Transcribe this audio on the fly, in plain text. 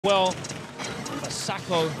well for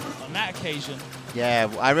Sako on that occasion.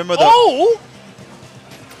 Yeah, I remember the... Oh!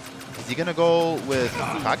 Is he going to go with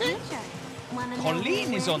Kage?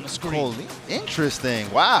 Kolin is on the screen. Kolin?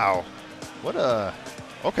 Interesting. Wow. What a...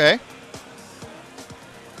 Okay.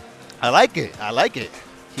 I like it. I like it.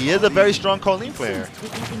 He is a very strong Kolin player.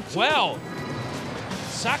 Well,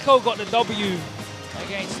 Sako got the W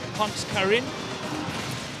against Punk's Karin.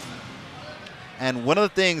 And one of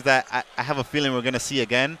the things that I have a feeling we're going to see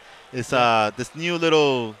again is this new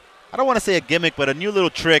little, I don't want to say a gimmick, but a new little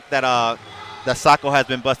trick that that Sako has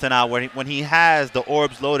been busting out where when he has the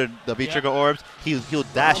orbs loaded, the V-trigger orbs, he'll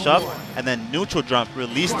dash up and then neutral jump,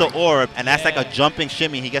 release the orb, and that's like a jumping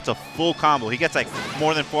shimmy. He gets a full combo. He gets like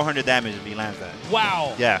more than 400 damage if he lands that.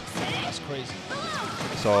 Wow. Yeah. That's crazy.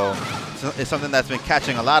 So it's something that's been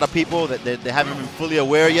catching a lot of people that they haven't been fully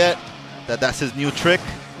aware yet that that's his new trick.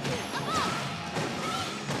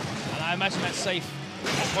 And I imagine that's safe,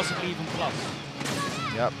 possibly even plus.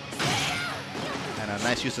 Yep. And a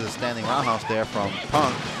nice use of the standing roundhouse there from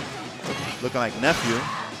Punk. Looking like Nephew.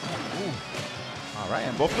 Ooh. All right,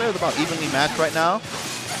 and both players about evenly matched right now.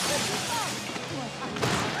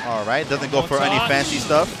 All right, doesn't go for any fancy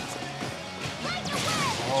stuff.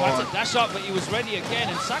 Tried to dash up, but he was ready again,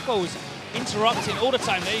 and Sako was interrupting all the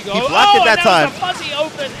time. There you go. He blocked it that time. Was a fuzzy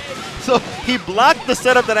open. So he blocked the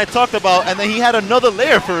setup that I talked about, and then he had another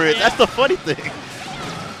layer for it. Yeah. That's the funny thing.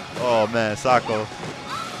 Oh, man, Sako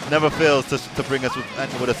never fails to bring us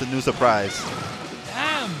with us a new surprise.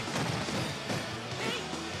 Damn.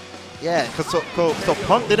 Yeah, so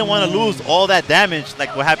Punk didn't want to lose all that damage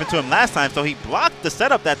like what happened to him last time, so he blocked the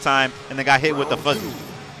setup that time and then got hit with the fuzzy.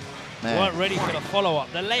 Man. Weren't ready for the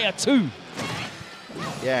follow-up, the layer 2.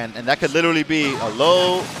 Yeah, and that could literally be a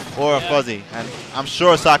low or a fuzzy, and I'm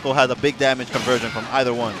sure Sako has a big damage conversion from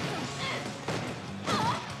either one.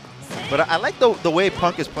 But I like the way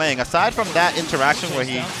Punk is playing. Aside from that interaction where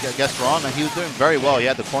he gets wrong, and he was doing very well. He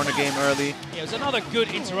had the corner game early. Yeah, it was another good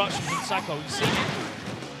interruption from Sako. We've seen it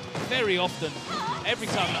very often. Every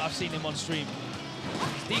time that I've seen him on stream,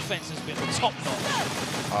 his defense has been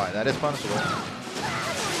top-notch. All right, that is punishable.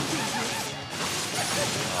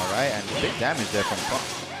 All right, and big damage there from Punk.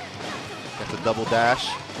 Gets a double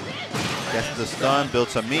dash. Gets the stun,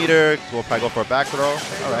 builds a meter. Will probably go for a back throw.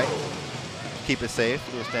 All right. Keep it safe.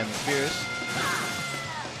 Do a standing spears.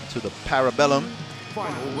 To the Parabellum.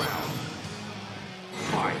 Final round.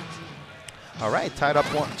 Fight. All right, tied up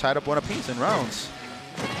one apiece in rounds.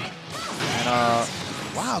 And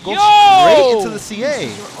wow, goes straight into the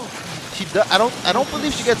CA. I don't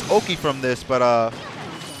believe she gets Oki from this, but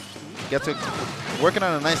gets it working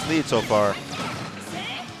on a nice lead so far.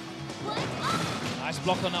 Nice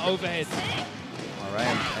block on the overhead. All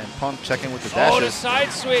right, and Punk checking with the dashes. Oh, the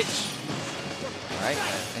side switch. All right,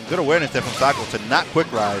 and good awareness there from Sako to not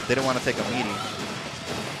quick rise. They didn't want to take a meeting.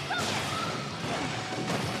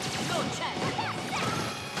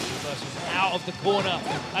 Out of the corner.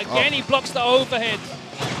 Again, he blocks the overhead.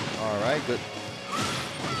 All right, good.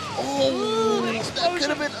 Oh, that could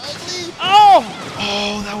have been ugly. Oh!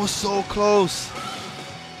 Oh, that was so close.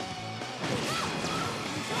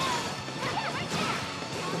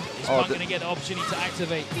 Is Punk going to get the opportunity to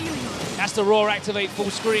activate? Has to raw activate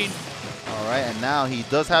full screen. All right, and now he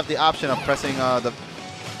does have the option of pressing the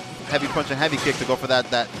heavy punch and heavy kick to go for that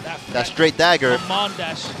straight dagger. Command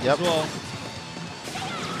dash as well.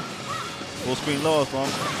 Full screen low from.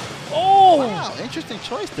 Oh! Wow, interesting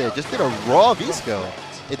choice there. Just did a raw V-skill.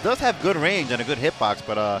 It does have good range and a good hitbox,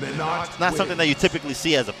 but it's not something that you typically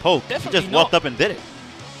see as a poke. Definitely he just walked up and did it.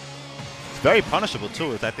 It's very punishable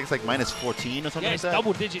too. I think it's like minus 14 or something like that. Yeah, it's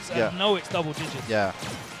double digits. I know it's double digits. Yeah.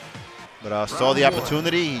 But saw the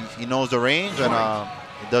opportunity. He knows the range, and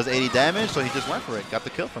it does 80 damage, so he just went for it. Got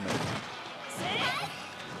the kill from it.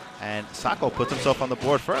 And Sako puts himself on the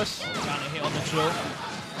board first. Trying to hit on the drill.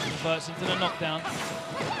 Converts into the knockdown.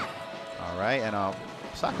 All right, and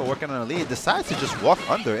Sako working on a lead. Decides to just walk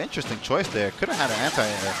under. Interesting choice there. Could have had an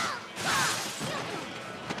anti-air.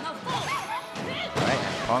 All right,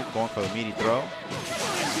 and Punk going for the meaty throw.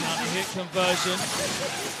 Counter hit conversion.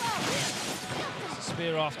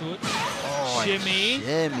 Spear afterwards. Oh, shimmy.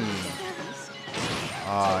 Shimmy.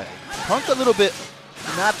 Punk a little bit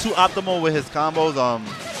not too optimal with his combos,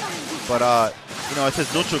 but you know, it's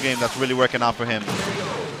his neutral game that's really working out for him.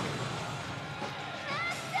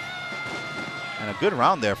 And a good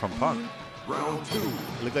round there from Punk. Round 2.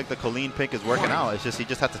 It looked like the Kolin pick is working out. It's just he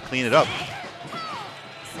just has to clean it up. All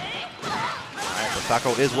right, but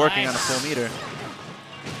Sako is working on a full meter.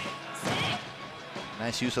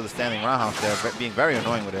 Nice use of the standing roundhouse there, being very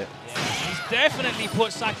annoying with it. Yeah, he's definitely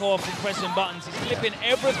put Sako off from pressing buttons. He's flipping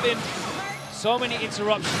everything So many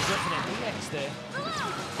interruptions from the EX there.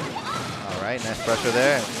 All right, nice pressure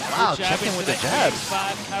there. Wow, checking with the jabs.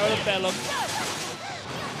 Parabellum.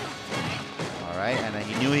 All right, and then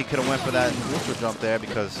he knew he could have went for that neutral jump there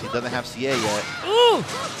because he doesn't have CA yet. Ooh!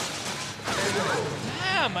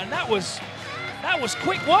 Damn, man, that was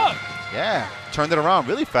quick work. Yeah, turned it around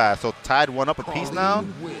really fast. So tied one up apiece now.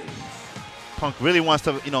 Punk really wants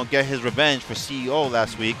to, get his revenge for CEO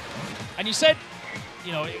last week. And you said,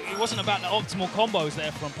 it wasn't about the optimal combos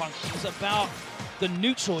there from Punk. It was about the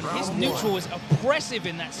neutral, and his neutral was oppressive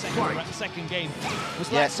in that second game. It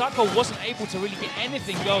was like Sako wasn't able to really get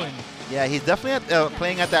anything going. Yeah, he's definitely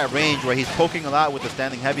playing at that range where he's poking a lot with the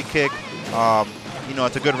standing heavy kick.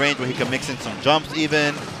 It's a good range where he can mix in some jumps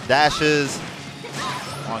even, dashes.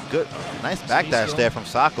 Good, nice backdash there from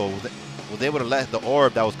Sako. Was able to let the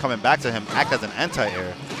orb that was coming back to him act as an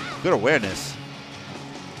anti-air. Good awareness.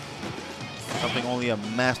 Something only a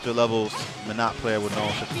master level Menat player would know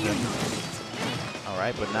such a thing. All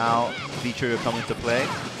right, but now V-Trigger coming into play.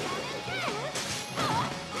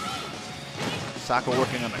 Sako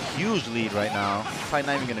working on a huge lead right now. Probably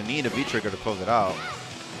not even going to need a V-Trigger to close it out.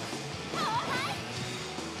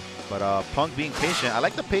 But Punk being patient. I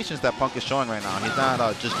like the patience that Punk is showing right now. He's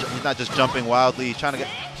not just jumping wildly. He's trying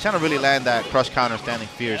to really land that crush counter standing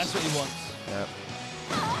fierce. Yeah, that's what he wants. Yep.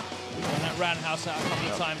 And that roundhouse out a couple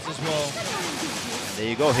of times as well. And there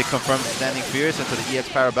you go. Hit confirmed standing fierce into the EX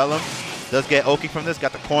Parabellum. Does get Oki from this.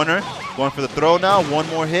 Got the corner. Going for the throw now. One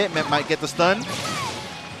more hit. Might get the stun.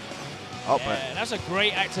 Oh, yeah, that's a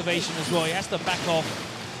great activation as well. He has to back off.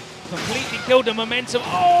 Completely killed the momentum.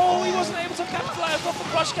 Oh, he wasn't able to capitalize off the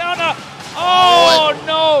crush counter. Oh,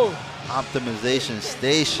 no. Optimization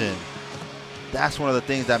station. That's one of the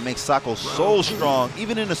things that makes Sako so strong.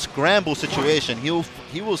 Even in a scramble situation, he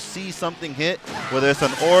will see something hit, whether it's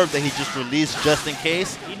an orb that he just released just in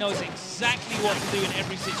case. He knows exactly what to do in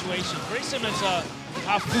every situation. Very similar to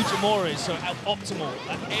how Fujimura is, so how optimal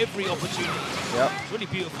at every opportunity. Yep. It's really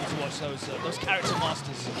beautiful to watch those character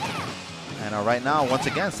masters. And right now, once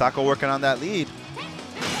again, Sako working on that lead.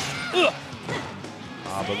 But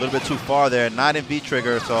a little bit too far there. Not in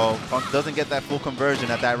V-Trigger, so Punk doesn't get that full conversion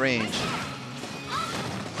at that range.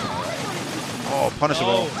 Oh,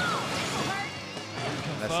 punishable.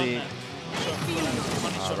 Let's see.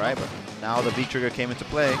 All right, but now the V-Trigger came into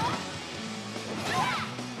play.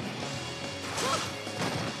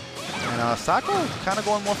 And Sako kind of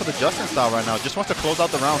going more for the Justin style right now. Just wants to close out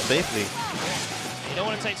the round safely. You don't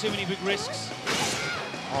want to take too many big risks.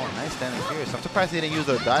 Oh, nice standing fierce. I'm surprised he didn't use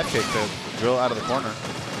a dive kick to drill out of the corner.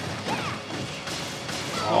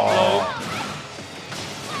 Oh.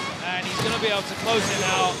 And he's going to be able to close it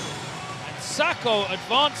out. And Sako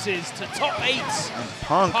advances to top 8.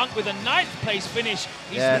 And Punk with a 9th place finish.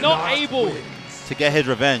 He's not able to get his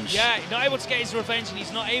revenge. Yeah, not able to get his revenge, and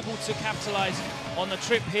he's not able to capitalize on the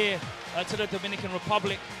trip here to the Dominican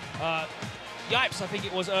Republic. Yipes, I think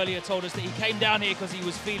it was earlier, told us that he came down here because he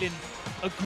was feeling